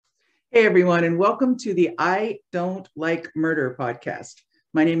Hey, everyone, and welcome to the I Don't Like Murder podcast.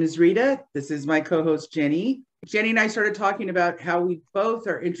 My name is Rita. This is my co-host, Jenny. Jenny and I started talking about how we both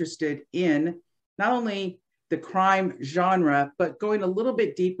are interested in not only the crime genre, but going a little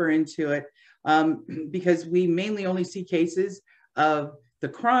bit deeper into it because we mainly only see cases of the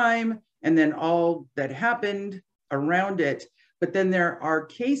crime and then all that happened around it. But then there are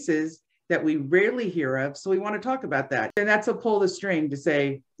cases that we rarely hear of. So we want to talk about that. And that's a pull the string to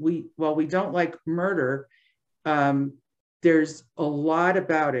say, while we don't like murder, there's a lot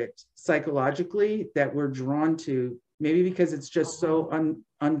about it psychologically that we're drawn to, maybe because it's just so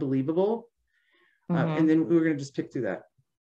unbelievable. And then we're going to just pick through that.